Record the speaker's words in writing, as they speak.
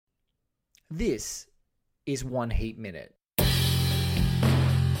This is One Heat Minute.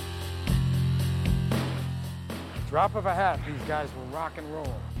 Drop of a hat, these guys will rock and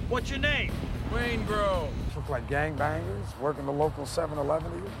roll. What's your name? Wayne Grove. Look like gangbangers, working the local 7-Eleven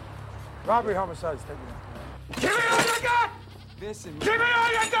to you. Robbery, homicides, take me. Give me all you got! Listen, Give me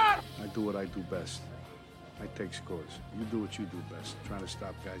all you got! I do what I do best. I take scores. You do what you do best, trying to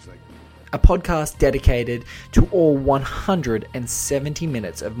stop guys like me. A podcast dedicated to all 170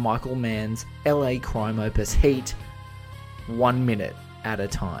 minutes of Michael Mann's LA crime opus Heat, 1 minute at a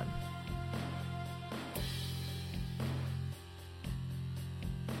time.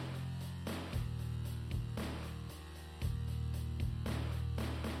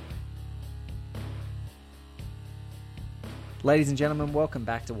 Ladies and gentlemen, welcome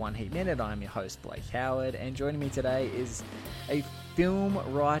back to One Heat Minute. I'm your host, Blake Howard, and joining me today is a film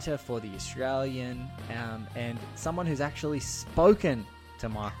writer for The Australian and someone who's actually spoken to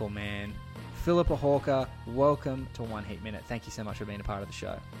Michael Mann, Philippa Hawker. Welcome to One Heat Minute. Thank you so much for being a part of the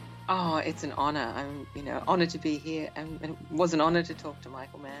show. Oh, it's an honour. I'm, honoured to be here, and it was an honour to talk to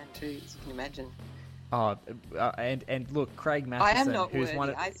Michael Mann too, as you can imagine. Oh, and look, Craig Matheson, I am not who's worthy. one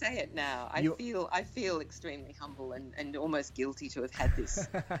of... I say it now. I feel extremely humble and almost guilty to have had this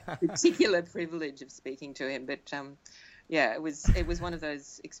particular privilege of speaking to him. But yeah, it was one of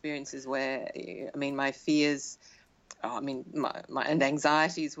those experiences where, I mean, my fears, my and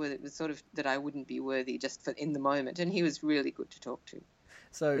anxieties were sort of that I wouldn't be worthy just for in the moment, and he was really good to talk to.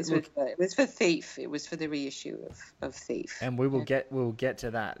 So it was for Thief. It was for the reissue of Thief. And we'll get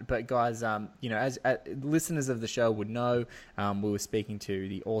to that. But guys, as listeners of the show would know, we were speaking to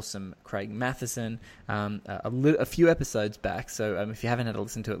the awesome Craig Matheson a few episodes back. So if you haven't had to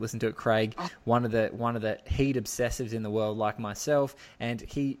listen to it, Craig, one of the Heat obsessives in the world, like myself, and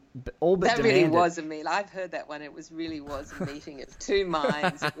he all but that demanded... really was a meal. I've heard that one. It really was a meeting of two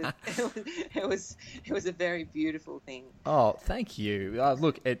minds. It was a very beautiful thing. Oh, thank you.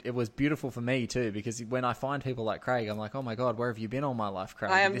 Look, it was beautiful for me too, because when I find people like Craig, I'm like, oh my God, where have you been all my life,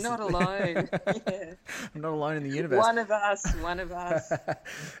 Craig? I am not alone. Yeah. I'm not alone in the universe. One of us.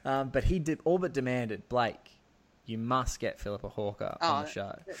 But he did all but demanded, Blake, you must get Philippa Hawker on the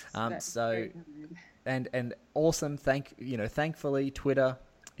show. That's and awesome. Thankfully, Twitter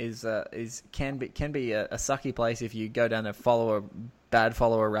can be a sucky place if you go down a bad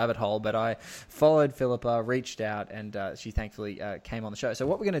follower rabbit hole, but I followed Philippa, reached out, and she thankfully came on the show. So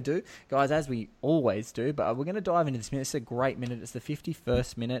what we're going to do, guys, as we always do, but we're going to dive into this minute. It's a great minute. It's the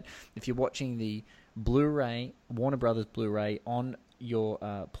 51st minute. If you're watching the Blu-ray, Warner Brothers Blu-ray on your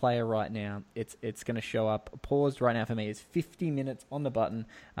player right now, it's going to show up paused right now for me. It's 50 minutes on the button,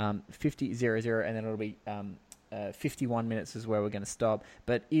 50:00, and then it'll be 51 minutes is where we're going to stop.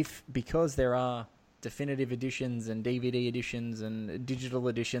 But because there are definitive editions and DVD editions and digital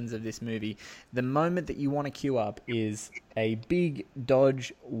editions of this movie, the moment that you want to queue up is a big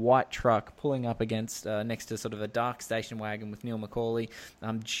Dodge white truck pulling up against next to sort of a dark station wagon with Neil McCauley.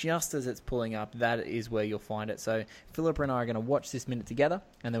 Just as it's pulling up, that is where you'll find it. So Philippa and I are going to watch this minute together,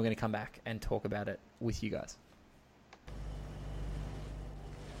 and then we're going to come back and talk about it with you guys.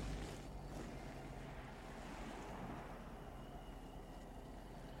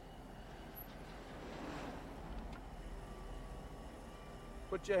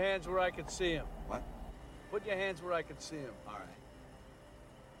 Put your hands where I can see him. What? Put your hands where I can see him. All right.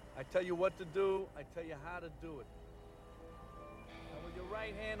 I tell you what to do. I tell you how to do it. Now with your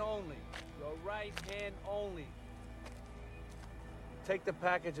right hand only. Your right hand only. Take the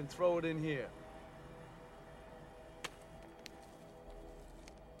package and throw it in here.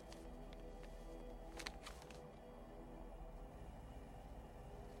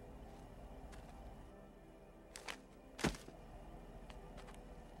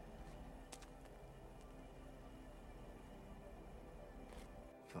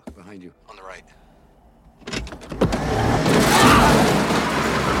 Behind you. On the right.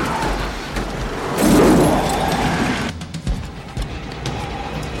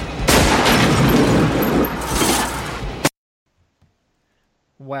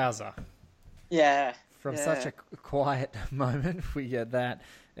 Wowza. Yeah. From such a quiet moment, we get that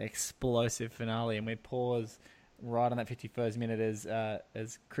explosive finale, and we pause right on that 51st minute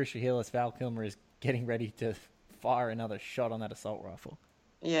as Chris Hill, Val Kilmer, is getting ready to fire another shot on that assault rifle.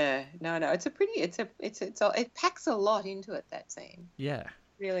 Yeah, no, it packs a lot into it, that scene. Yeah. It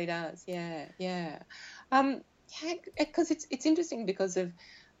really does, yeah. Because it's interesting because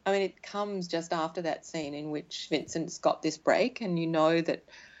it comes just after that scene in which Vincent's got this break, and you know that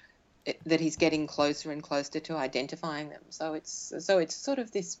he's getting closer and closer to identifying them. So it's sort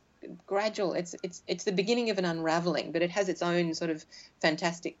of this gradual. It's the beginning of an unraveling, but it has its own sort of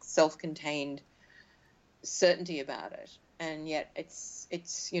fantastic self-contained certainty about it, and yet it's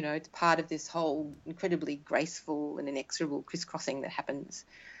it's part of this whole incredibly graceful and inexorable crisscrossing that happens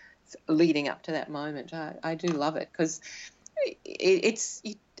leading up to that moment. I do love it because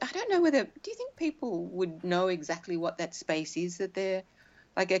I don't know whether, do you think people would know exactly what that space is that they're,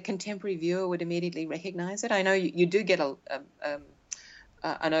 like a contemporary viewer would immediately recognise it? I know you do get an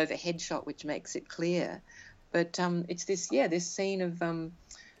overhead shot which makes it clear, but it's this scene of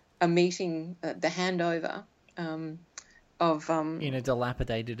a meeting, the handover of in a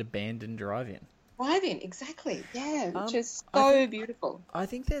dilapidated, abandoned drive-in. Drive-in, exactly, yeah, which is beautiful. I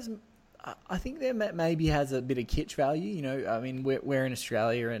think there maybe has a bit of kitsch value. I mean, we're in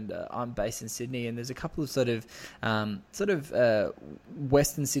Australia, and I'm based in Sydney, and there's a couple of sort of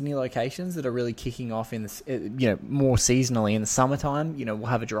Western Sydney locations that are really kicking off in this, more seasonally in the summertime. We'll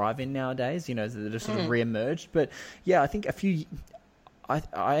have a drive-in nowadays, that are sort of re-emerged. But yeah, I think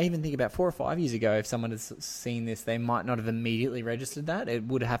I even think about 4 or 5 years ago, if someone has seen this, they might not have immediately registered that. It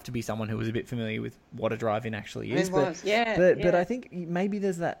would have to be someone who was a bit familiar with what a drive-in actually is. But I think maybe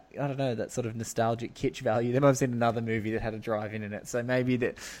there's that, I don't know, that sort of nostalgic kitsch value. They might have seen another movie that had a drive-in in it, so maybe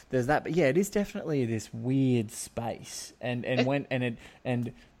there's that. But yeah, it is definitely this weird space, and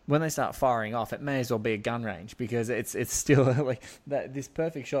when they start firing off, it may as well be a gun range, because it's still like this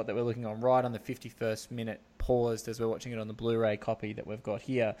perfect shot that we're looking on right on the 51st minute, paused as we're watching it on the Blu-ray copy that we've got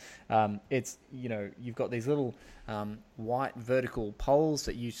here. It's you've got these little white vertical poles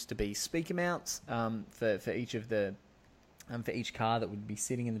that used to be speaker mounts for each of the for each car that would be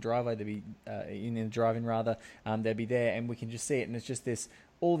sitting in the driveway. They'd be in the drive-in rather. They'd be there, and we can just see it, and it's just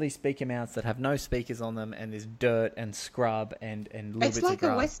all these speaker mounts that have no speakers on them, and there's dirt and scrub and little bits of grass. It's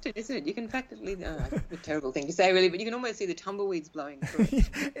like a Western, isn't it? You can practically, a terrible thing to say really, but you can almost see the tumbleweeds blowing through.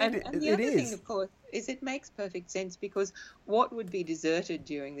 and the other thing, of course, is it makes perfect sense, because what would be deserted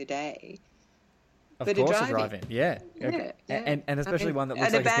during the day? Of course, a drive-in. Yeah. And especially one that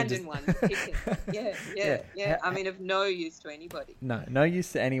looks like an abandoned one. Yeah. I mean, of no use to anybody. No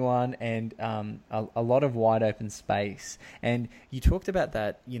use to anyone, and a lot of wide open space. And you talked about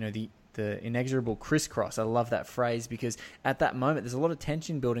that, the inexorable crisscross. I love that phrase, because at that moment there's a lot of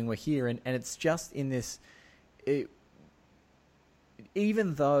tension building. We're here, and it's just in this.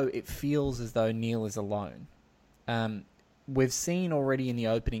 Even though it feels as though Neil is alone. We've seen already in the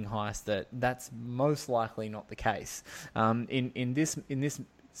opening heist that that's most likely not the case. In this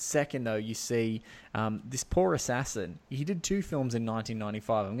second, though, you see this poor assassin. He did 2 films in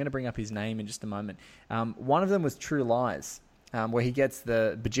 1995. I'm going to bring up his name in just a moment. One of them was True Lies, where he gets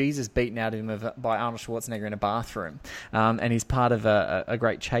the bejesus beaten out of him by Arnold Schwarzenegger in a bathroom, and he's part of a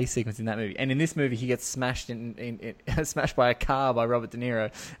great chase sequence in that movie. And in this movie, he gets smashed smashed by a car by Robert De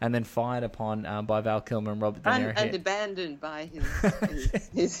Niro, and then fired upon by Val Kilmer and Robert De Niro, and abandoned by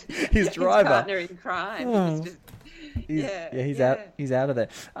his driver, partner in crime. Oh. He's out of there.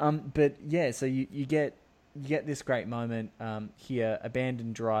 But yeah, so you get this great moment here,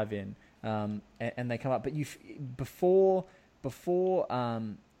 abandoned drive-in, and they come up, but before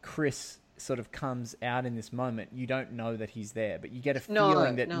Chris sort of comes out in this moment, you don't know that he's there, but you get a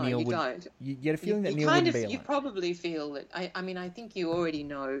feeling that Neil would. Don't. You get a feeling that Neil wouldn't be alone. You probably feel that. I mean, I think you already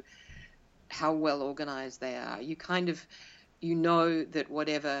know how well organized they are. You kind of, know that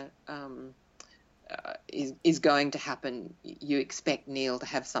whatever is going to happen, you expect Neil to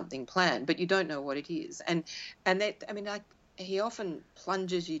have something planned, but you don't know what it is. And that, I mean, like, he often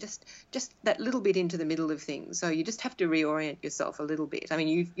plunges you just that little bit into the middle of things. So you just have to reorient yourself a little bit. I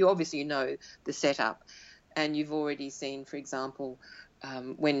mean, you obviously know the setup, and you've already seen, for example,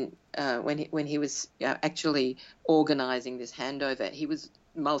 when he was actually organising this handover, he was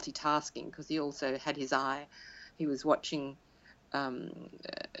multitasking, because he also had his eye. He was watching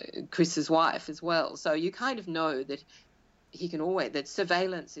Chris's wife as well. So you kind of know that that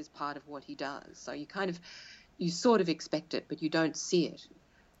surveillance is part of what he does. So you sort of expect it, but you don't see it,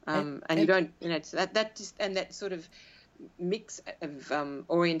 and you don't. It's that sort of mix of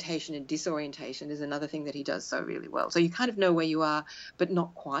orientation and disorientation is another thing that he does so really well. So you kind of know where you are, but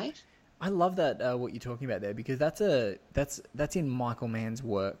not quite. I love that what you're talking about there, because that's in Michael Mann's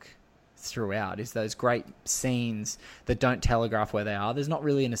work throughout, is those great scenes that don't telegraph where they are. There's not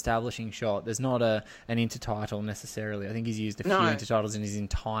really an establishing shot. There's not an intertitle necessarily. I think he's used a few intertitles in his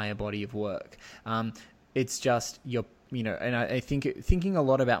entire body of work. It's just and I think thinking a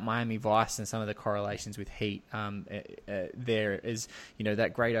lot about Miami Vice and some of the correlations with Heat. There is,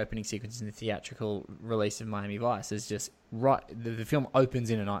 that great opening sequence in the theatrical release of Miami Vice is just right. The film opens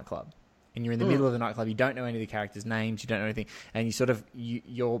in a nightclub, and you're in the middle of the nightclub. You don't know any of the characters' names. You don't know anything, and you sort of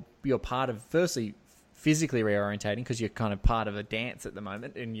you're part of, firstly, physically reorientating because you're kind of part of a dance at the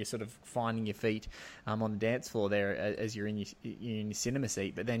moment, and you're sort of finding your feet on the dance floor there as you're in your cinema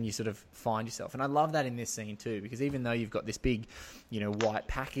seat. But then you sort of find yourself, and I love that in this scene too, because even though you've got this big, white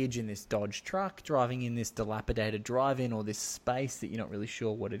package in this Dodge truck driving in this dilapidated drive-in or this space that you're not really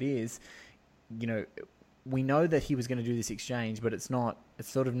sure what it is, we know that he was going to do this exchange, but it's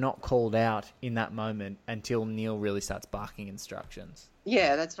sort of not called out in that moment until Neil really starts barking instructions.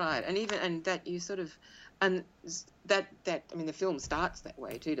 Yeah, that's right. The film starts that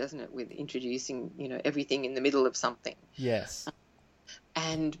way too, doesn't it? With introducing, everything in the middle of something. Yes.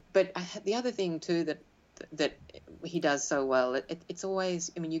 But the other thing too that he does so well, it's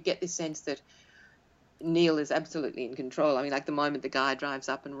always, you get this sense that Neil is absolutely in control. Like the moment the guy drives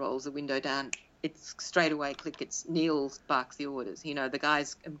up and rolls the window down, it's straight away click. It's Neil barks the orders. The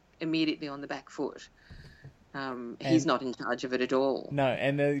guy's immediately on the back foot. He's not in charge of it at all. No,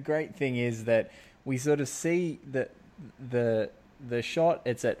 and the great thing is that we sort of see that the shot.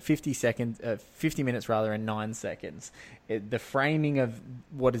 It's at 50 minutes and 9 seconds. The framing of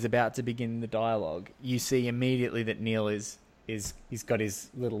what is about to begin the dialogue. You see immediately that Neil he's got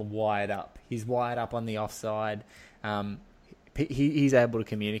his little wired up. He's wired up on the offside. He's able to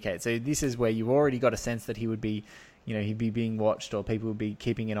communicate. So this is where you've already got a sense that he would be, he'd be being watched, or people would be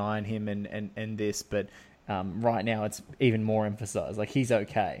keeping an eye on him and this. But right now it's even more emphasized. Like, he's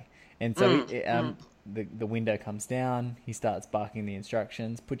okay. And so the window comes down. He starts barking the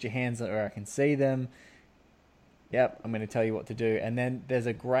instructions. Put your hands where I can see them. Yep, I'm going to tell you what to do. And then there's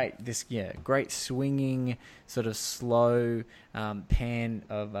a great swinging, sort of slow pan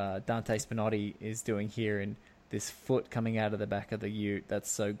of Dante Spinotti is doing here, and this foot coming out of the back of the ute. That's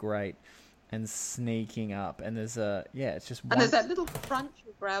so great. And sneaking up, and there's it's just one... And there's that little crunch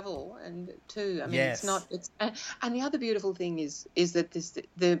of gravel, and too. Yes. And the other beautiful thing is that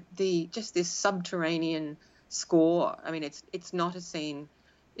this subterranean score. It's not a scene.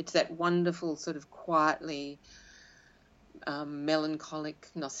 It's that wonderful sort of quietly melancholic,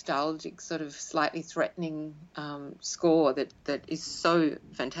 nostalgic, sort of slightly threatening score that is so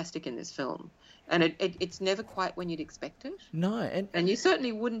fantastic in this film. And it's never quite when you'd expect it. No. And you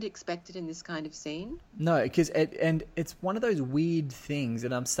certainly wouldn't expect it in this kind of scene. No, because it's one of those weird things,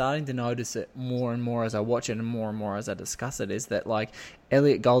 and I'm starting to notice it more and more as I watch it and more as I discuss it, is that, like,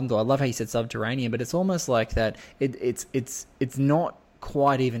 Elliot Goldenthal, I love how he said subterranean, but it's almost like that it's not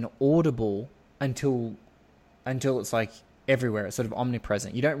quite even audible until it's like everywhere. It's sort of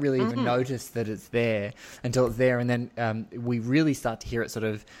omnipresent. You don't really even notice that it's there until it's there, and then we really start to hear it sort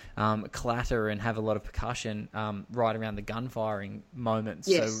of clatter and have a lot of percussion right around the gunfiring moments.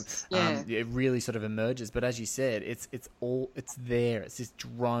 Yes. So it really sort of emerges. But as you said, it's there. It's this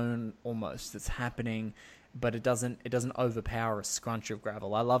drone almost that's happening, but it doesn't overpower a scrunch of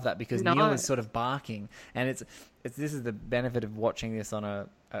gravel. I love that, because Neil is sort of barking, and this is the benefit of watching this on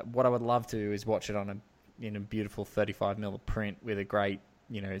what I would love to is watch it on in a beautiful 35mm print with a great,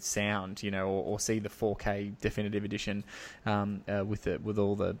 sound, or see the 4K definitive edition with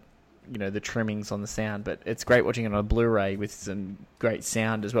all the, the trimmings on the sound. But it's great watching it on a Blu-ray with some great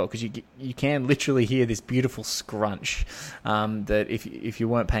sound as well, because you can literally hear this beautiful scrunch that if you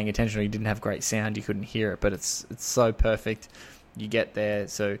weren't paying attention or you didn't have great sound, you couldn't hear it. But it's so perfect. You get there,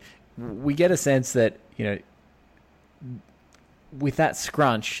 so we get a sense that, with that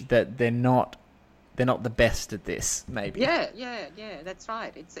scrunch, that they're not the best at this, maybe. Yeah, that's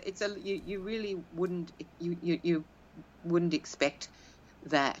right. You really wouldn't you wouldn't expect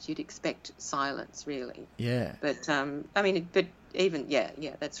that. You'd expect silence, really. Yeah. But but even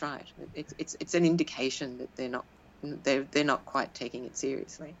that's right. It's an indication that they're not quite taking it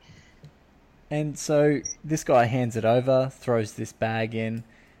seriously. And so this guy hands it over, throws this bag in,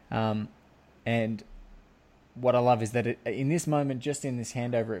 and what I love is that in this moment, just in this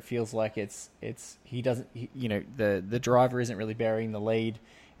handover, it feels like the driver isn't really burying the lead.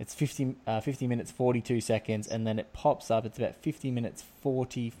 It's 50 minutes 42 seconds, and then it pops up. It's about 50 minutes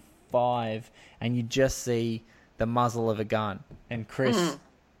 45, and you just see the muzzle of a gun, and Chris,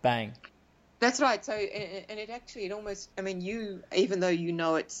 bang. That's right. So, and it almost, even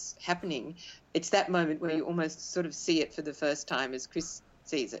though it's happening, it's that moment where you almost sort of see it for the first time as Chris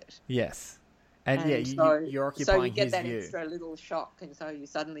sees it. Yes. And you're occupying his view. So you get that extra little shock, and so you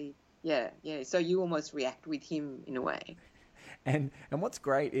suddenly, so you almost react with him in a way. And what's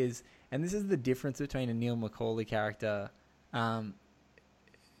great is, and this is the difference between a Neil McCauley character, and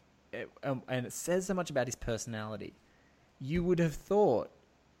it says so much about his personality. You would have thought,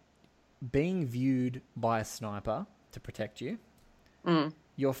 being viewed by a sniper to protect you,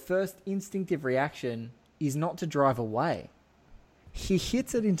 your first instinctive reaction is not to drive away. He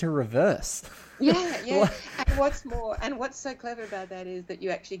hits it into reverse. Yeah. And what's so clever about that is that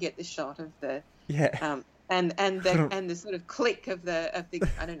you actually get the shot of the and the sort of click of the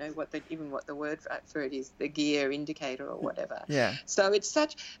I don't know what the word for it is, the gear indicator or whatever. Yeah. So it's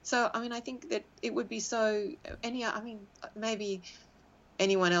I think that it would be maybe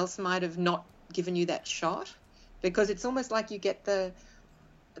anyone else might have not given you that shot, because it's almost like you get the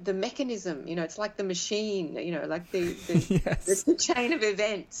mechanism, it's like the machine, like the yes. the chain of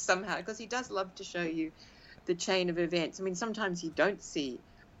events somehow, because he does love to show you the chain of events. I mean, sometimes you don't see,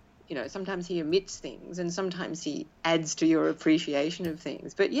 sometimes he omits things, and sometimes he adds to your appreciation of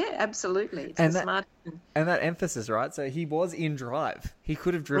things. But yeah, absolutely, it's smart. And that emphasis, right? So he was in drive. He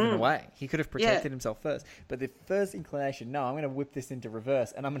could have driven away. He could have protected himself first. But the first inclination, no, I'm going to whip this into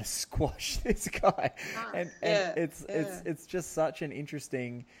reverse, and I'm going to squash this guy. It's just such an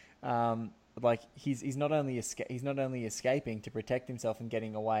interesting. He's not only escaping to protect himself and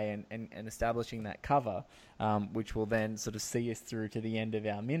getting away and establishing that cover, which will then sort of see us through to the end of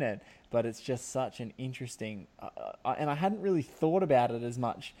our minute. But it's just such an interesting, and I hadn't really thought about it as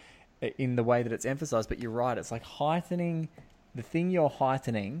much in the way that it's emphasized. But you're right; it's like heightening. The thing you're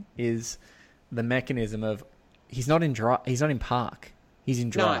heightening is the mechanism of he's not in park. He's in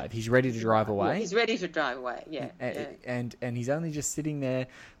drive. No, he's ready to drive away. He's ready to drive away. Yeah. And he's only just sitting there,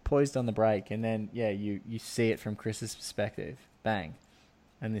 poised on the brake, and then you see it from Chris's perspective. Bang,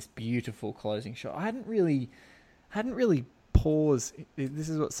 and this beautiful closing shot. I hadn't really paused. This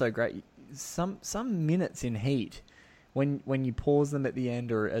is what's so great. Some minutes in Heat, when you pause them at the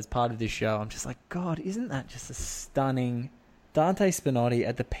end or as part of this show, I'm just like, God, isn't that just a stunning Dante Spinotti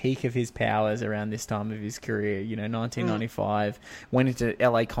at the peak of his powers around this time of his career, 1995, went into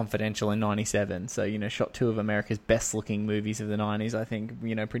LA Confidential in 97. So, shot two of America's best looking movies of the 90s, I think,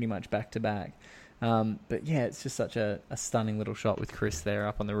 pretty much back to back. But yeah, it's just such a stunning little shot with Chris there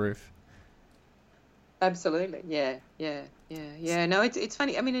up on the roof. Absolutely. Yeah. No, it's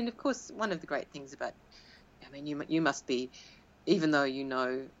funny. I mean, and of course, one of the great things about, you must be, even though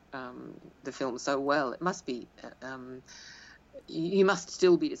the film so well, it must be, you must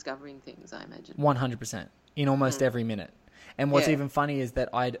still be discovering things, I imagine. 100% in almost every minute. And what's even funny is that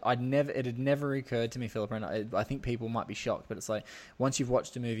it had never occurred to me, Philippa, and I think people might be shocked, but it's like once you've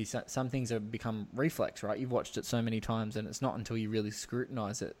watched a movie, some things have become reflex, right? You've watched it so many times, and it's not until you really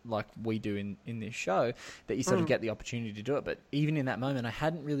scrutinize it, like we do in this show, that you sort of get the opportunity to do it. But even in that moment, it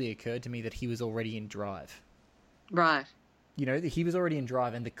hadn't really occurred to me that he was already in drive. Right. He was already in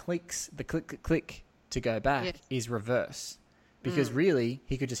drive, and the click to go back is reverse. Because really,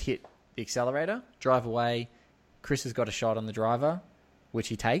 he could just hit the accelerator, drive away. Chris has got a shot on the driver, which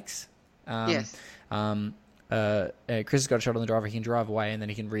he takes. Yes. Chris has got a shot on the driver. He can drive away, and then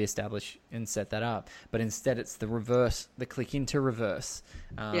he can reestablish and set that up. But instead, it's the reverse, the click into reverse.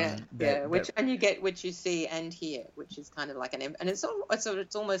 Which you see and hear, which is kind of like and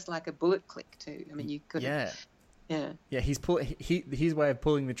it's almost like a bullet click too. I mean, you could. Yeah. Yeah, his way of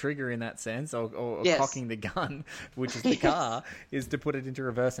pulling the trigger in that sense, or cocking the gun, which is the car, is to put it into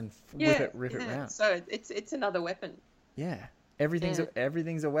reverse and rip it round. So it's another weapon. Yeah, everything's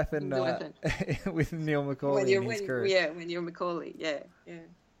a weapon, with Neil McCauley and his crew. When you're McCauley, yeah.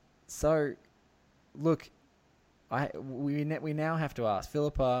 So, look, we now have to ask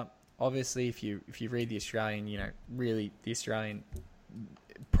Philippa. Obviously, if you read The Australian, really The Australian,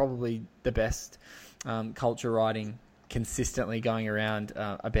 probably the best. Culture writing consistently going around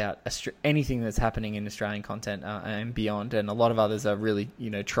about anything that's happening in Australian content and beyond, and a lot of others are really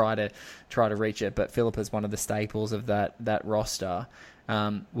try to reach it. But Philippa's one of the staples of that roster.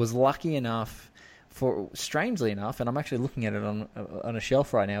 Was lucky enough strangely enough, and I'm actually looking at it on a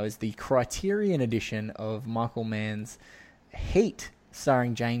shelf right now, is the Criterion edition of Michael Mann's Heat,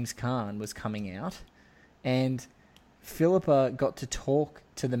 starring James Caan, was coming out, and Philippa got to talk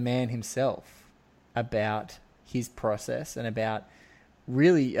to the man himself about his process and about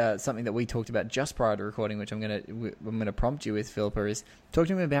really something that we talked about just prior to recording, which I'm gonna prompt you with, Philippa, is talk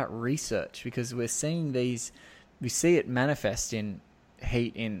to him about research, because we see it manifest in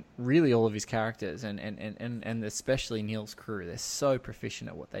Heat in really all of his characters and especially Neil's crew. They're so proficient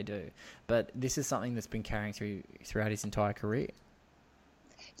at what they do, but this is something that's been carrying throughout his entire career.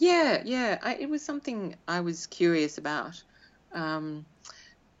 It was something I was curious about.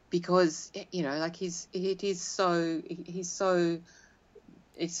 Because it's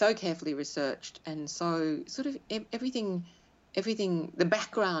so carefully researched, and so sort of everything, the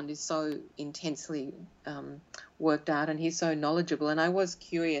background is so intensely worked out, and he's so knowledgeable. And I was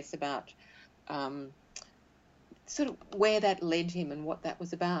curious about sort of where that led him and what that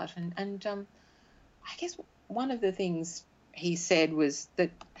was about. And I guess one of the things he said was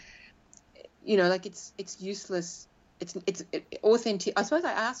that, like it's useless. It's authentic. I suppose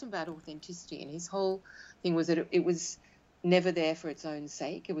I asked him about authenticity, and his whole thing was that it was never there for its own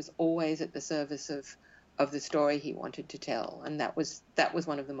sake. It was always at the service of the story he wanted to tell, and that was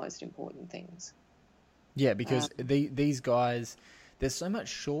one of the most important things. Yeah, because these guys, there's so much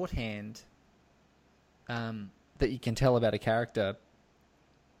shorthand that you can tell about a character,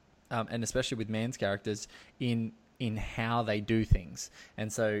 and especially with Mann's characters in how they do things.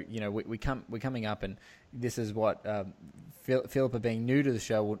 And so, we're coming up, and this is what Philippa, being new to the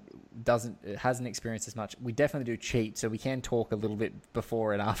show, hasn't experienced as much. We definitely do cheat, so we can talk a little bit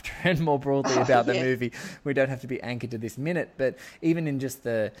before and after and more broadly about the movie. We don't have to be anchored to this minute, but even in just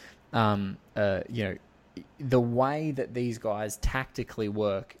the the way that these guys tactically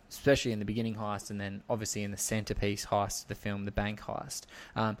work, especially in the beginning heist and then obviously in the centerpiece heist of the film, the bank heist,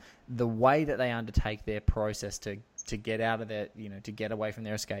 the way that they undertake their process to get out of their, to get away from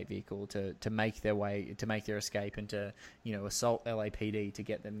their escape vehicle, to make their escape, and to, assault LAPD to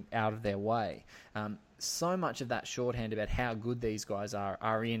get them out of their way. So much of that shorthand about how good these guys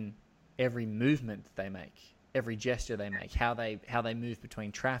are in every movement that they make, every gesture they make, how they move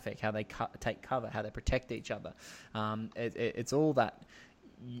between traffic, how they take cover, how they protect each other. It's all that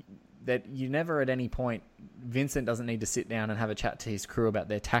you never at any point, Vincent doesn't need to sit down and have a chat to his crew about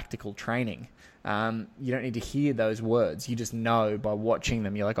their tactical training. You don't need to hear those words. You just know by watching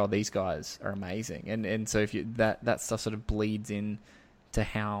them. You're like, oh, these guys are amazing. And so if that stuff sort of bleeds in to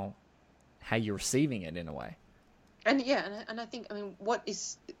how you're receiving it in a way. And I think,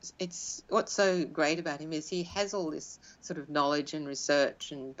 what's so great about him is he has all this sort of knowledge and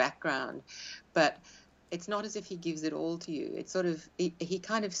research and background, but it's not as if he gives it all to you. It's sort of, he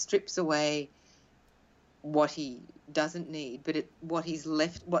kind of strips away what he doesn't need, but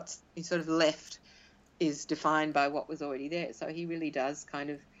what's sort of left is defined by what was already there. So he really does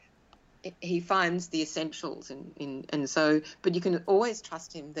he finds the essentials and so, but you can always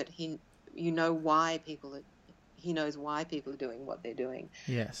trust him that he knows why people are doing what they're doing.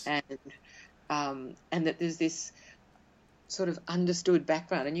 Yes. And that there's this sort of understood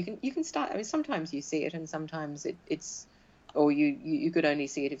background, and you can start. Sometimes you see it, and sometimes it's, or you could only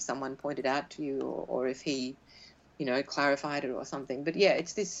see it if someone pointed out to you, or if he, clarified it or something. But yeah,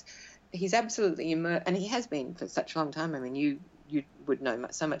 it's this. He's absolutely immersed, and he has been for such a long time. You would know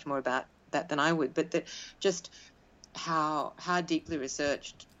so much more about that than I would. But just how deeply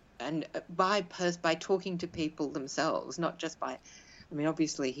researched. And by talking to people themselves, not just by,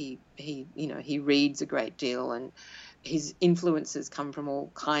 obviously he reads a great deal, and his influences come from all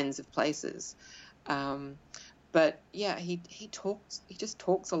kinds of places. But yeah, he just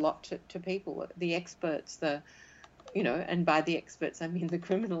talks a lot to people, the experts, and by the experts I mean the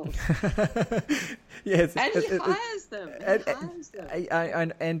criminals. Yes, and he hires them.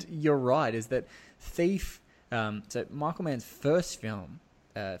 And you're right, is that Thief. So Michael Mann's first film.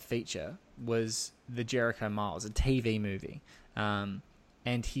 Feature was the Jericho Miles, a TV movie, and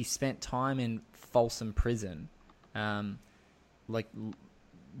he spent time in Folsom Prison,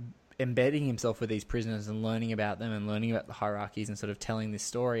 embedding himself with these prisoners and learning about them and learning about the hierarchies and sort of telling this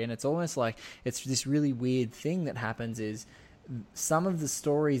story. And it's almost like it's this really weird thing that happens is some of the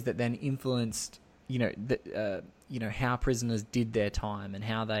stories that then influenced how prisoners did their time, and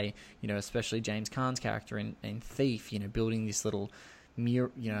how they, especially James Caan's character in Thief, building this little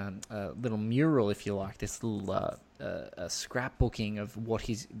little mural, if you like, this little scrapbooking of what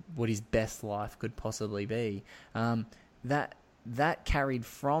his best life could possibly be. That carried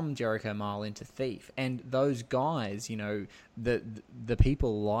from Jericho Mile into Thief, and those guys, the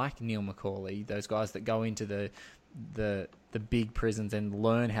people like Neil McCauley, those guys that go into the big prisons and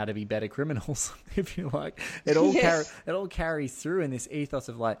learn how to be better criminals, if you like, it all carries through in this ethos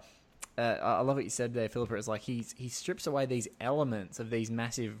of like. I love what you said there, Philippa. It's like he strips away these elements of these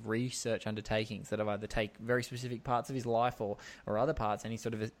massive research undertakings that have either take very specific parts of his life or other parts, and he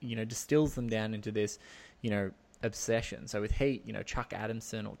sort of distills them down into this obsession. So with Heat, Chuck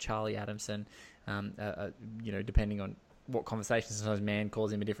Adamson or Charlie Adamson, depending on what conversation, sometimes Mann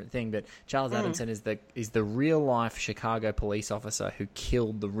calls him a different thing, but Charles Adamson is the real life Chicago police officer who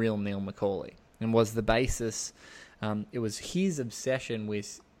killed the real Neil McCauley, and was the basis. It was his obsession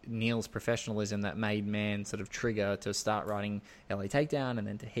with Neil's professionalism that made Mann sort of trigger to start writing LA Takedown and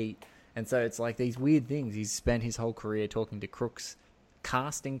then to Heat. And so it's like these weird things. He's spent his whole career talking to crooks,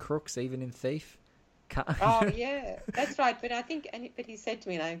 casting crooks, even in Thief. Oh yeah, that's right. But I think, but he said to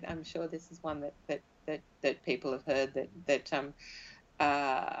me, and I'm sure this is one that people have heard, that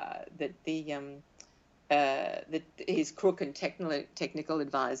the his crook and technical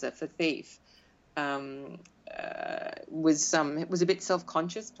advisor for Thief was a bit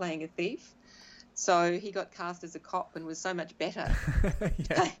self-conscious playing a thief. So he got cast as a cop and was so much better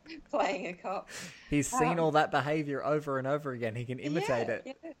playing a cop. He's seen all that behaviour over and over again. He can imitate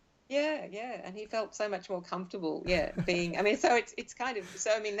it. Yeah, and he felt so much more comfortable. Being. I mean, so it's kind of.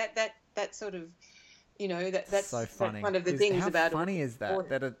 So I mean that sort of. That's so funny. That's one of the things about. How funny is that?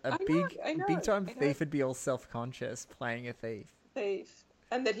 That a big time thief would be all self-conscious playing a thief.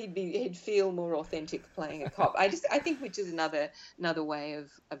 And that he'd feel more authentic playing a cop. I think which is another way of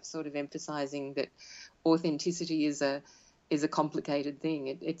sort of emphasising that authenticity is a complicated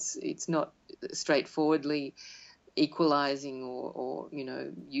thing. It's not straightforwardly equalising or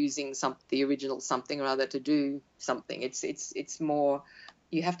using the original something or other to do something. It's more.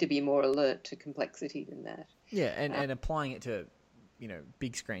 You have to be more alert to complexity than that. Yeah, and applying it to,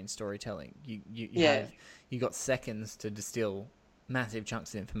 big screen storytelling. You got seconds to distill massive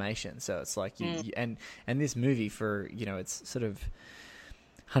chunks of information. So it's like and this movie for it's sort of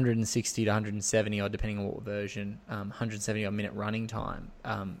 160 to 170 odd, depending on what version, 170 odd minute running time.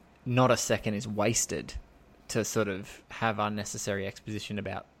 Not a second is wasted to sort of have unnecessary exposition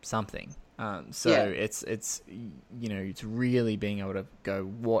about something. It's really being able to go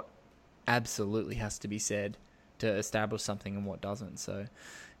what absolutely has to be said to establish something and what doesn't. So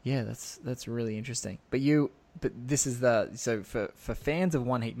yeah, that's really interesting. But this is for fans of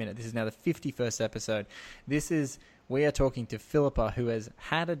One Heat Minute, this is now the 51st episode. We are talking to Philippa, who has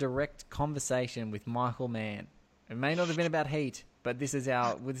had a direct conversation with Michael Mann. It may not have been about Heat, but this is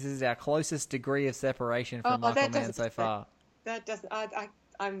our closest degree of separation from Michael Mann so far. That doesn't.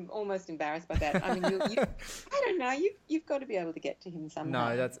 I'm almost embarrassed by that. I mean, I don't know. You've got to be able to get to him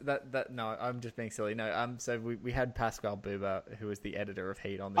somehow. No, No, I'm just being silly. No, so we had Pascal Buba, who was the editor of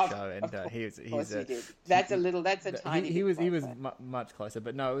Heat, on the show, and he's That's a tiny. He was much closer,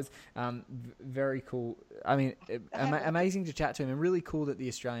 but no, it was very cool. I mean, amazing to chat to him, and really cool that the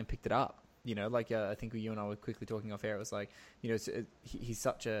Australian picked it up. I think you and I were quickly talking off air. It was like,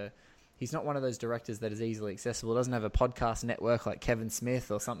 he's not one of those directors that is easily accessible. Doesn't have a podcast network like Kevin Smith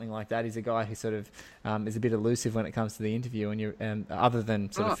or something like that. He's a guy who sort of is a bit elusive when it comes to the interview, and other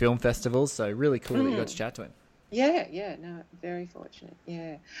than sort of film festivals. So really cool that you got to chat to him. Yeah, no, very fortunate.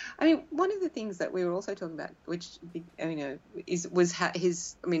 Yeah, I mean, one of the things that we were also talking about, which was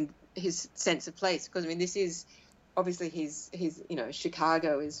his sense of place, because I mean, this is obviously his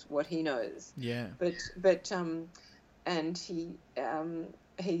Chicago is what he knows. Yeah, but and he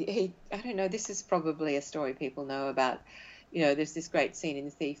I don't know, this is probably a story people know about. There's this great scene in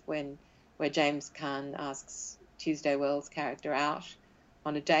The Thief where James Caan asks Tuesday Wells' character out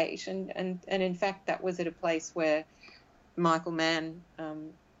on a date, and in fact that was at a place where Michael Mann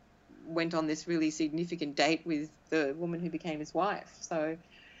went on this really significant date with the woman who became his wife. So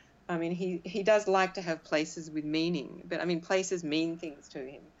I mean, he does like to have places with meaning, but I mean, places mean things to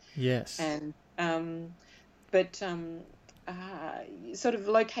him. Yes. And sort of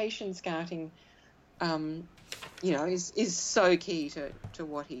location scouting, is so key to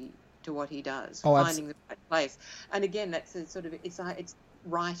what he does. Finding the right place. And again, that's a sort of it's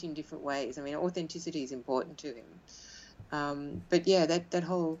right in different ways. I mean, authenticity is important to him. But yeah, that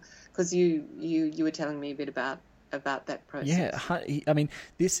whole, because you were telling me a bit about that process. Yeah, I mean,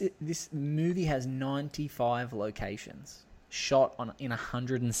 this movie has 95 locations shot in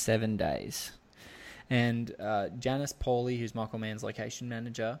 107 days. And Janice Pauly, who's Michael Mann's location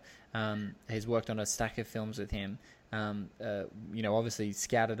manager, has worked on a stack of films with him. Obviously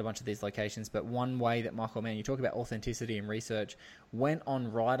scouted a bunch of these locations. But one way that Michael Mann, you talk about authenticity and research, went on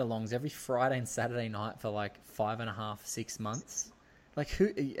ride-alongs every Friday and Saturday night for like 5.5, 6 months. Like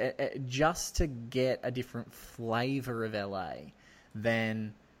just to get a different flavour of LA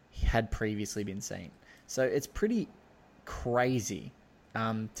than had previously been seen. So it's pretty crazy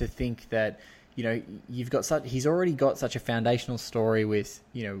to think that. He's already got such a foundational story with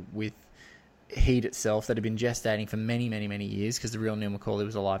Heat itself that had been gestating for many, many, many years, because the real Neil McCauley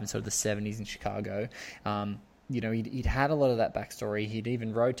was alive in sort of the 70s in Chicago. He'd had a lot of that backstory. He'd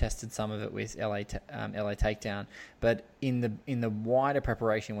even road tested some of it with LA Takedown. But in the wider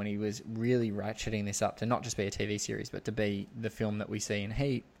preparation, when he was really ratcheting this up to not just be a TV series, but to be the film that we see in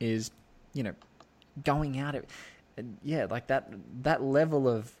Heat, is, going out at, like that level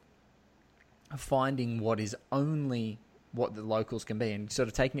of finding what is only what the locals can be, and sort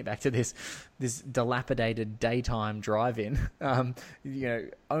of taking it back to this dilapidated daytime drive-in.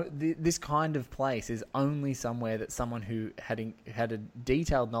 This kind of place is only somewhere that someone who had a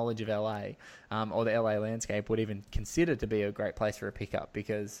detailed knowledge of LA or the LA landscape would even consider to be a great place for a pickup,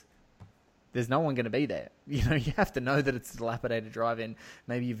 because there's no one going to be there. You know, you have to know that it's a dilapidated drive-in.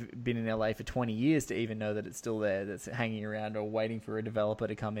 Maybe you've been in LA for 20 years to even know that it's still there, that's hanging around or waiting for a developer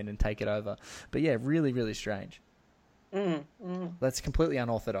to come in and take it over. But yeah, really, really strange. That's completely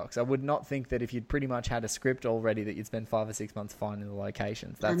unorthodox. I would not think that if you'd pretty much had a script already that you'd spend 5 or 6 months finding the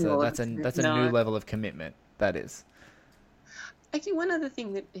locations. That's a new level of commitment. That is. Actually, one other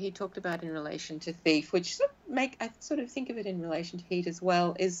thing that he talked about in relation to Thief, which I sort of think of it in relation to Heat as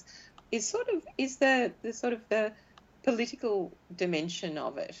well, is the political dimension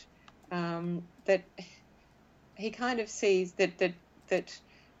of it. That he kind of sees that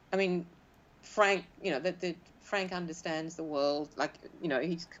I mean, Frank, you know, that Frank understands the world, like, you know,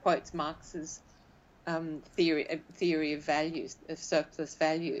 he quotes Marx's theory of values, of surplus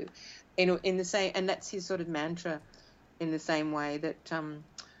value, in the same, and that's his sort of mantra. In the same way that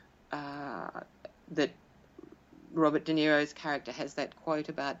that Robert De Niro's character has that quote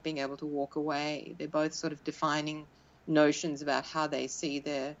about being able to walk away. They're both sort of defining notions about how they see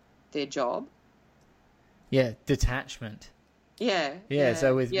their job. Yeah, detachment. Yeah.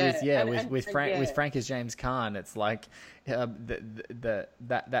 So with Frank as James Caan, it's like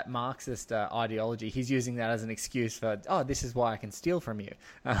that Marxist ideology. He's using that as an excuse for, this is why I can steal from you.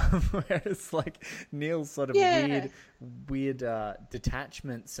 Whereas like Neil's sort of weird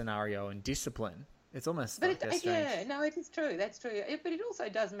detachment scenario and discipline. It's almost strange. It is true. That's true. But it also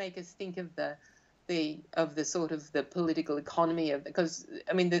does make us think of the sort of the political economy of, because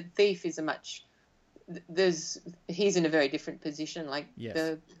I mean the Thief is he's in a very different position. Like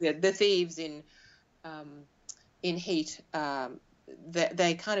the thieves in Heat,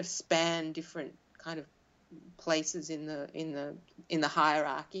 they kind of span different kind of places in the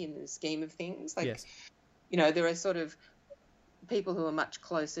hierarchy, in the scheme of things. Like, you know, there are sort of people who are much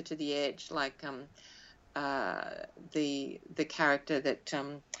closer to the edge, like the character that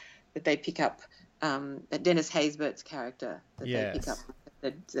they pick up, Dennis Haysbert's character that they pick up.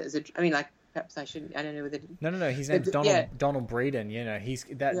 Perhaps I shouldn't. I don't know whether. No. His name's Donald Breeden. You know, he's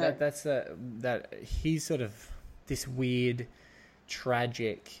he's sort of this weird,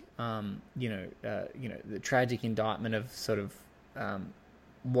 tragic, the tragic indictment of sort of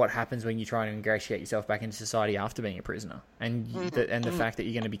what happens when you try to ingratiate yourself back into society after being a prisoner, and the fact that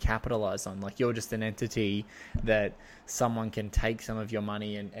you're going to be capitalized on. Like, you're just an entity that someone can take some of your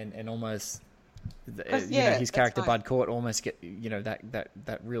money and almost. His character Bud Cort almost get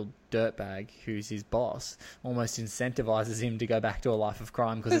that real dirtbag who's his boss almost incentivizes him to go back to a life of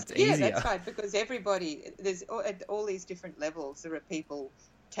crime because it's easier. That's right. Because there's at all these different levels, there are people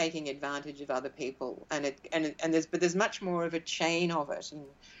taking advantage of other people, and there's much more of a chain of it, and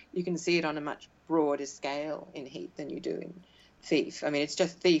you can see it on a much broader scale in Heat than you do in Thief. I mean, it's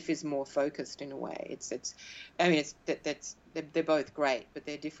just Thief is more focused in a way. They're both great, but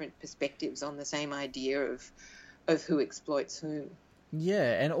they're different perspectives on the same idea of who exploits whom.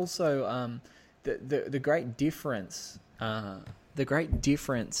 Yeah, and also the great difference,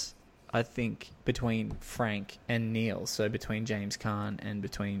 I think, between Frank and Neil, so between James Caan and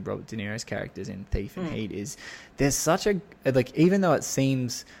between Robert De Niro's characters in Thief and Heat, is there's such a, like, even though it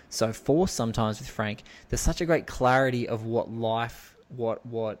seems so forced sometimes with Frank, there's such a great clarity of what life, what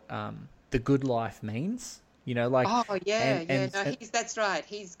the good life means. You know, like, that's right.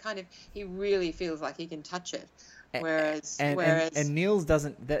 He really feels like he can touch it, whereas Neil's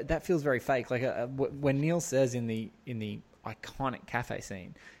doesn't. That feels very fake. Like when Neil says in the iconic cafe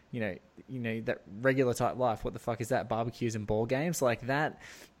scene, you know that regular type life. What the fuck is that? Barbecues and ball games, like that.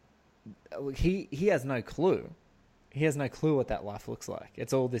 He has no clue. He has no clue what that life looks like.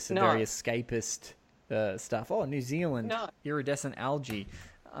 It's all this very escapist stuff. Oh, New Zealand, iridescent algae.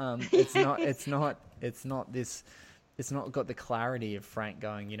 It's not got the clarity of Frank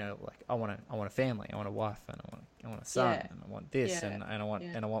going, like, I want a family, I want a wife, and I want a son, and I want this, and I want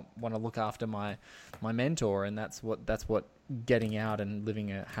to look after my mentor, and that's what getting out and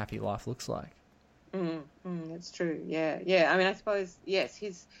living a happy life looks like. That's true. Yeah. I mean, I suppose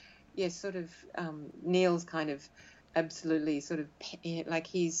sort of Neil's kind of absolutely sort of like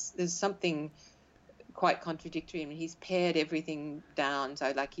there's something quite contradictory. I mean, he's pared everything down,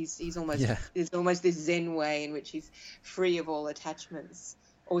 so like he's almost there's almost this Zen way in which he's free of all attachments.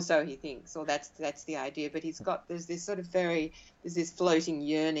 Also, he thinks, or that's the idea. But there's this floating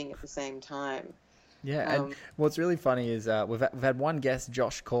yearning at the same time. Yeah, and what's really funny is we've had one guest,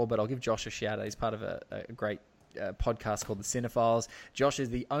 Josh Corbett. I'll give Josh a shout out. He's part of a great podcast called The Cinephiles. Josh is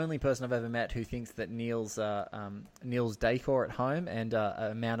the only person I've ever met who thinks that Neil's decor at home and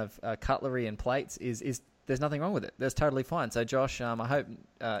amount of cutlery and plates is there's nothing wrong with it. That's totally fine. So, Josh, I hope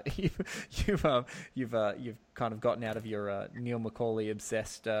you've kind of gotten out of your Neil McCauley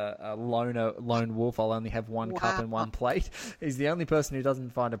obsessed lone wolf. I'll only have one cup and one plate. He's the only person who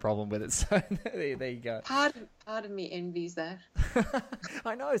doesn't find a problem with it. So there you go. Part of me envies that.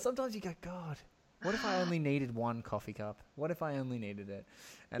 I know. Sometimes you go, God, what if I only needed one coffee cup? What if I only needed it?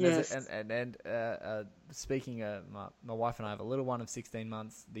 And yes. Speaking of my wife and I have a little one of 16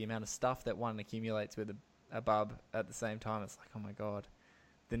 months. The amount of stuff that one accumulates with a bub at the same time, it's like, oh my God,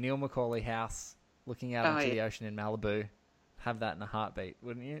 the Neil McCauley house looking out onto the ocean in Malibu. Have that in a heartbeat,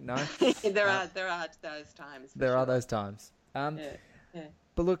 wouldn't you? No, there are those times. There are those times. Yeah.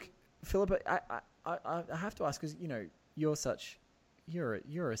 But look, Philippa, I have to ask, because you're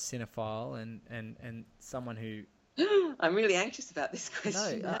a cinephile and someone who. I'm really anxious about this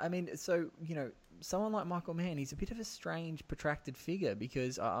question. No, I mean, so someone like Michael Mann, he's a bit of a strange, protracted figure,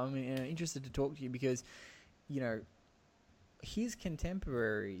 because I'm interested to talk to you because, his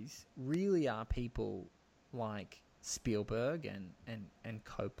contemporaries really are people like Spielberg and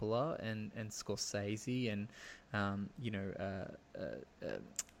Coppola and Scorsese and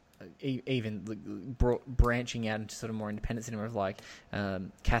even branching out into sort of more independent cinema of like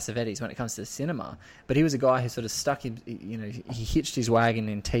Cassavetes when it comes to cinema. But he was a guy who sort of stuck him, he hitched his wagon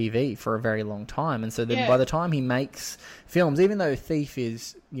in TV for a very long time. And so then by the time he makes films, even though Thief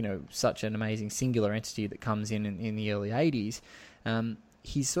is, such an amazing singular entity that comes in the early 80s,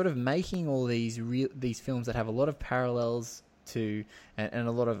 he's sort of making all these films that have a lot of parallels to, and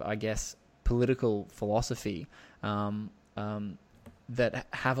a lot of, I guess, political philosophy, that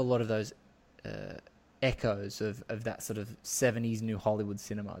have a lot of those echoes of that sort of 70s New Hollywood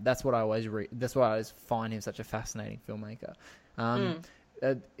cinema. That's what I always that's why I always find him such a fascinating filmmaker.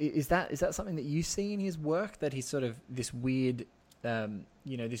 Is that something that you see in his work, that he's sort of this weird,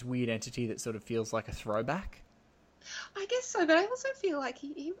 this weird entity that sort of feels like a throwback? I guess so, but I also feel like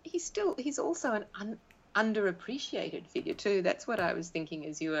he's also an underappreciated figure too. That's what I was thinking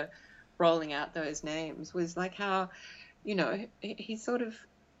as you were rolling out those names, was like how, he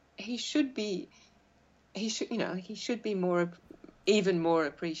should be even more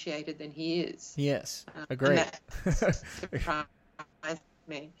appreciated than he is. Yes, agree. Surprised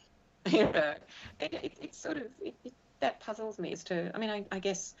me. It's sort of that puzzles me as to. I mean, I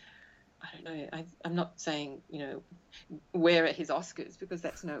guess I don't know. I'm not saying where are his Oscars, because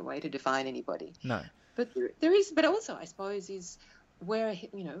that's no way to define anybody. No. But there is. But also, I suppose, is where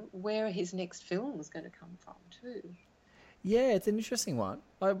are his next films going to come from too. Yeah, it's an interesting one.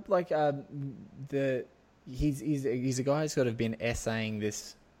 He's a guy who's sort of been essaying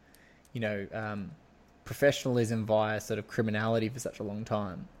this, professionalism via sort of criminality for such a long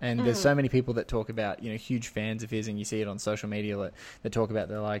time. And there's so many people that talk about, huge fans of his, and you see it on social media that talk about,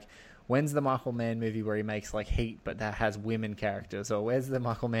 they're like, when's the Michael Mann movie where he makes like Heat but that has women characters, or where's the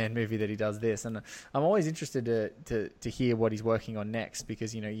Michael Mann movie that he does this? And I'm always interested to hear what he's working on next,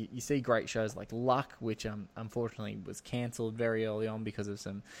 because you see great shows like Luck, which unfortunately was cancelled very early on because of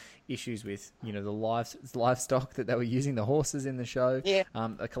some issues with the livestock that they were using, the horses in the show.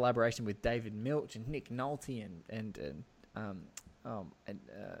 A collaboration with David Milch and Nick Nolte and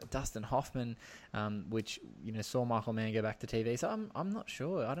Dustin Hoffman, which saw Michael Mann go back to TV. So I'm not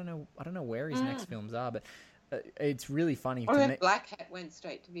sure. I don't know where his next films are, but it's really funny. Black Hat went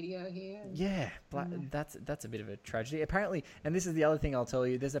straight to video here. Yeah, that's a bit of a tragedy. Apparently, and this is the other thing I'll tell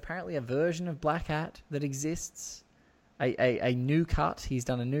you. There's apparently a version of Black Hat that exists. A new cut. He's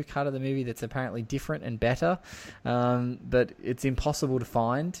done a new cut of the movie that's apparently different and better, but it's impossible to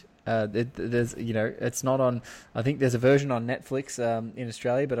find. There's it's not on. I think there's a version on Netflix in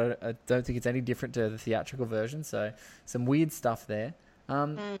Australia, but I don't think it's any different to the theatrical version. So some weird stuff there.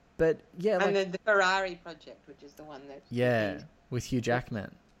 But yeah, and the Ferrari project, which is the one that with Hugh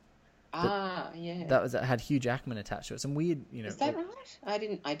Jackman. That had Hugh Jackman attached to it. Some weird, Is that right? I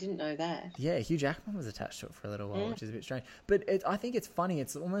didn't know that. Yeah, Hugh Jackman was attached to it for a little while, which is a bit strange. But I think it's funny.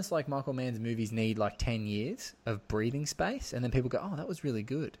 It's almost like Michael Mann's movies need like 10 years of breathing space, and then people go, "Oh, that was really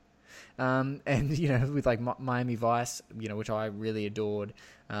good." And with like Miami Vice, which I really adored,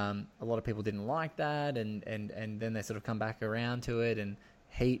 a lot of people didn't like that, and then they sort of come back around to it. And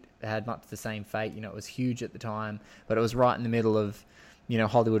Heat had much the same fate. It was huge at the time, but it was right in the middle of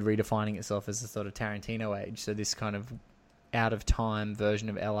Hollywood redefining itself as a sort of Tarantino age. So this kind of out of time version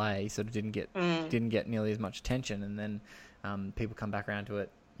of LA sort of didn't get nearly as much attention, and then people come back around to it,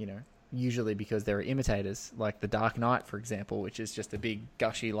 usually because there are imitators, like The Dark Knight, for example, which is just a big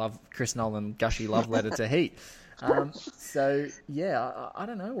Chris Nolan gushy love letter to Heat. So yeah, I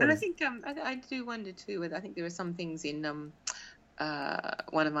don't know. And I think I do wonder too whether I think there are some things in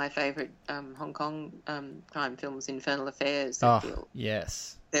one of my favourite Hong Kong crime films, Infernal Affairs. I feel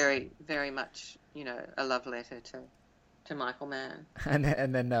yes, very, very much, a love letter to Michael Mann. And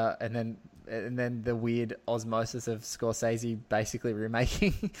then the weird osmosis of Scorsese basically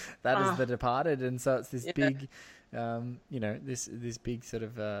remaking that is The Departed, and so it's this big, this big sort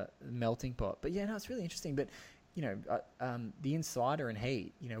of melting pot. But yeah, no, it's really interesting. But The Insider and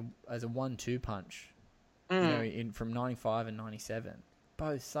Heat, as a 1-2 punch, from 95 and 97,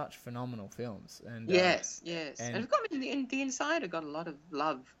 both such phenomenal films. And yes, and of course, the Insider got a lot of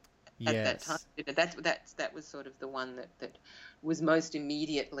love at that time. That was sort of the one that was most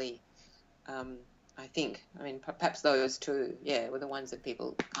immediately. I think. I mean, perhaps those two, were the ones that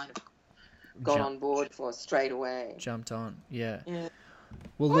people kind of got on board for straight away. Jumped on, yeah.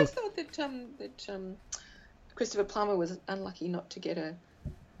 Well, I thought that Christopher Plummer was unlucky not to get a.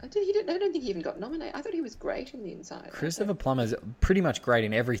 I don't think he even got nominated. I thought he was great in The Insider. Christopher Plummer's pretty much great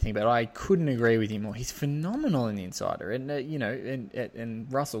in everything, but I couldn't agree with him more. He's phenomenal in The Insider, and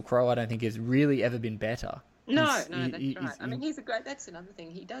and Russell Crowe, I don't think has really ever been better. No, that's right. I mean, he's a great. That's another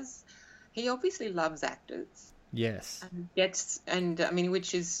thing he does. He obviously loves actors. Yes. And gets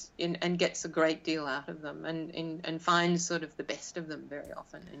a great deal out of them, and finds sort of the best of them very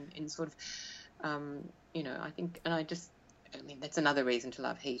often, in sort of, I think, and I mean, that's another reason to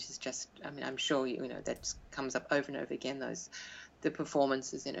love Heat is just, I mean, I'm sure that comes up over and over again. The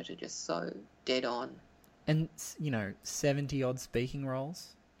performances in it are just so dead on. And 70 odd speaking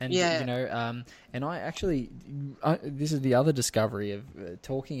roles. And, and I actually, this is the other discovery of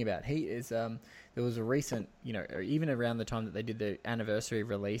talking about Heat is there was a recent, even around the time that they did the anniversary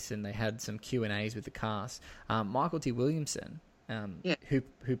release and they had some Q&As with the cast, Michael T. Williamson,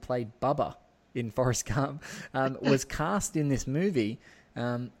 who played Bubba in Forrest Gump, was cast in this movie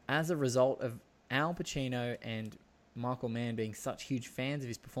as a result of Al Pacino and Michael Mann being such huge fans of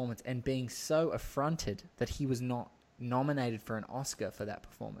his performance and being so affronted that he was not nominated for an Oscar for that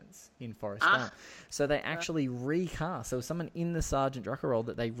performance in Forrest Gump. So they actually recast. There was someone in the Sergeant Drucker role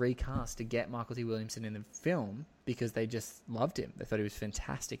that they recast to get Michael T. Williamson in the film because they just loved him. They thought he was a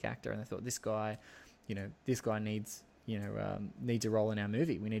fantastic actor, and they thought this guy needs a role in our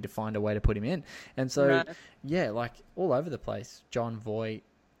movie. We need to find a way to put him in. And so, like all over the place. John Voight,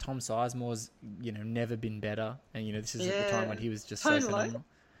 Tom Sizemore's, never been better. And, this is at the time when he was just so phenomenal.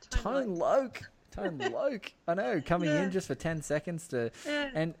 Tone Loc. I know, coming in just for 10 seconds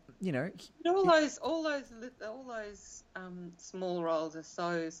and all those small roles are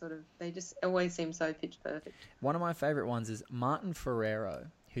so sort of, they just always seem so pitch perfect. One of my favorite ones is Martin Ferrero,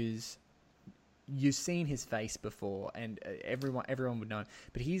 who's, you've seen his face before, and everyone would know him.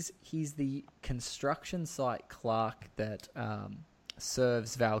 But he's the construction site clerk that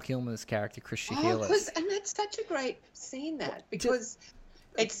serves Val Kilmer's character Chris Shigelis. And that's such a great scene, because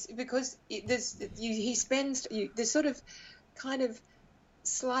there's sort of kind of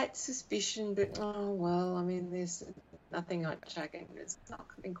slight suspicion, but there's nothing it's not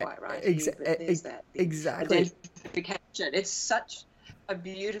coming quite right. Exactly. Identification. It's such a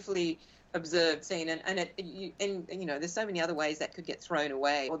beautifully observed scene, and there's so many other ways that could get thrown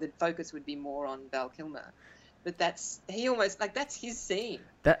away, or the focus would be more on Val Kilmer. But that's his scene.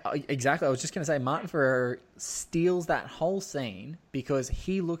 Exactly. I was just going to say, Martin Ferrero steals that whole scene because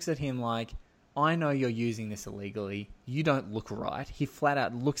he looks at him like, I know you're using this illegally. You don't look right. He flat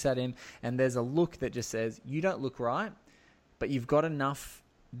out looks at him, and there's a look that just says, you don't look right, but you've got enough.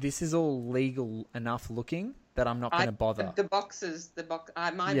 This is all legal enough looking that I'm not going to bother. I've ticked the boxes.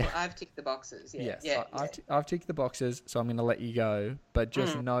 I've ticked the boxes, so I'm going to let you go. But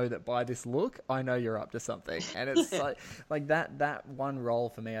just know that by this look, I know you're up to something. And it's like that one role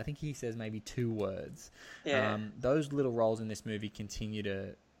for me. I think he says maybe 2 words. Yeah. Those little roles in this movie continue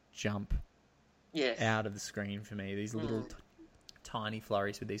to jump out of the screen for me. These little tiny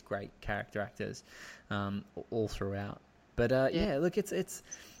flurries with these great character actors all throughout. But look, it's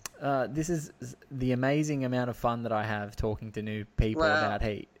this is the amazing amount of fun that I have talking to new people about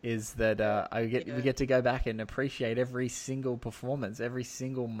Heat. Is that we get to go back and appreciate every single performance, every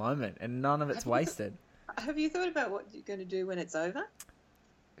single moment, and none of it's wasted. Have you thought about what you're going to do when it's over?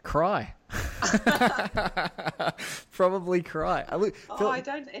 Cry. Probably cry. I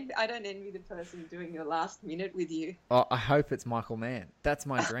don't envy the person doing your last minute with you. Oh, I hope it's Michael Mann. That's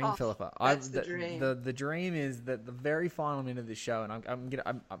my dream, Philippa. That's the dream. The dream is that the very final minute of the show, and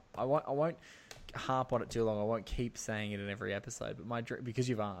I won't harp on it too long. I won't keep saying it in every episode, but because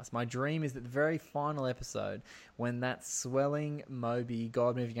you've asked, my dream is that the very final episode, when that swelling Moby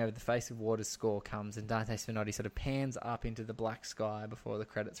God moving over the face of water score comes, and Dante Spinotti sort of pans up into the black sky before the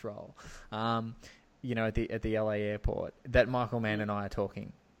credits roll, at the LA airport, that Michael Mann and I are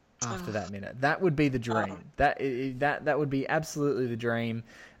talking after that minute. That would be the dream. That would be absolutely the dream,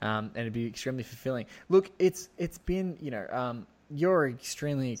 and it'd be extremely fulfilling. Look, it's been, you're an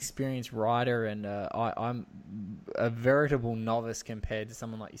extremely experienced writer, and I'm a veritable novice compared to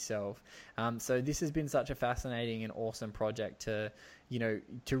someone like yourself. So this has been such a fascinating and awesome project to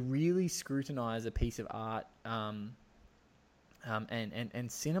really scrutinize a piece of art, and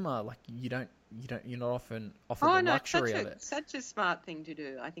cinema. Like you're not often offered the luxury of it. Such a smart thing to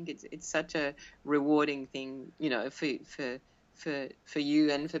do. I think it's such a rewarding thing, for you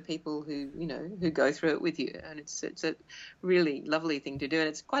and for people who go through it with you, and it's a really lovely thing to do, and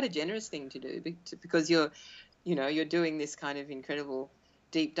it's quite a generous thing to do because you're doing this kind of incredible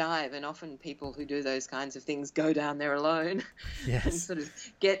deep dive, and often people who do those kinds of things go down there alone and sort of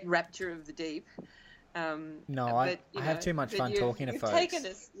get rapture of the deep. I have too much fun talking to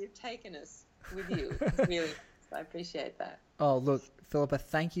folks. You've taken us with you. Really, I appreciate that. Oh, look, Philippa,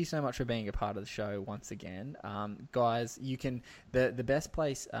 thank you so much for being a part of the show once again. Guys, you can the best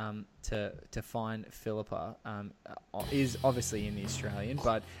place to find Philippa is obviously in the Australian,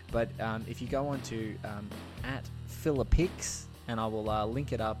 but if you go on to at Philippix, and I will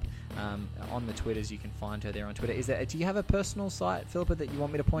link it up on the Twitters. You can find her there on Twitter. Do you have a personal site, Philippa, that you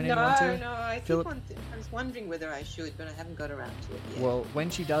want me to point anyone to? No, I was wondering whether I should, but I haven't got around to it yet. Well, when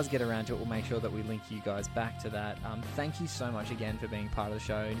she does get around to it, we'll make sure that we link you guys back to that. Thank you so much again for being part of the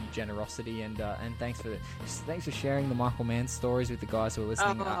show and your generosity, and thanks for sharing the Michael Mann stories with the guys who are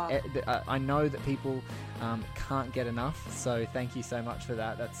listening. I know that people can't get enough, so thank you so much for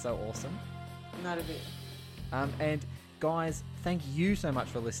that. That's so awesome. Not a bit. And guys, thank you so much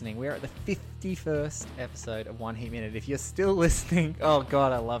for listening. We're at the 51st episode of One Heat Minute. If you're still listening, oh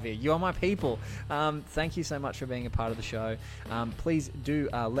God, I love you. You are my people. Thank you so much for being a part of the show. Please do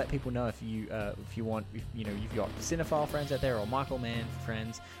let people know if you want, you've got cinephile friends out there or Michael Mann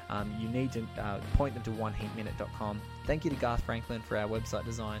friends. You need to point them to oneheatminute.com. Thank you to Garth Franklin for our website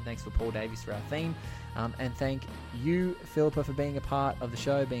design. Thanks for Paul Davies for our theme. And thank you, Philippa, for being a part of the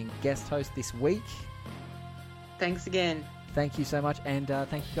show, being guest host this week. Thanks again. Thank you so much, and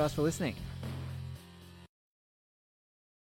thank you guys for listening.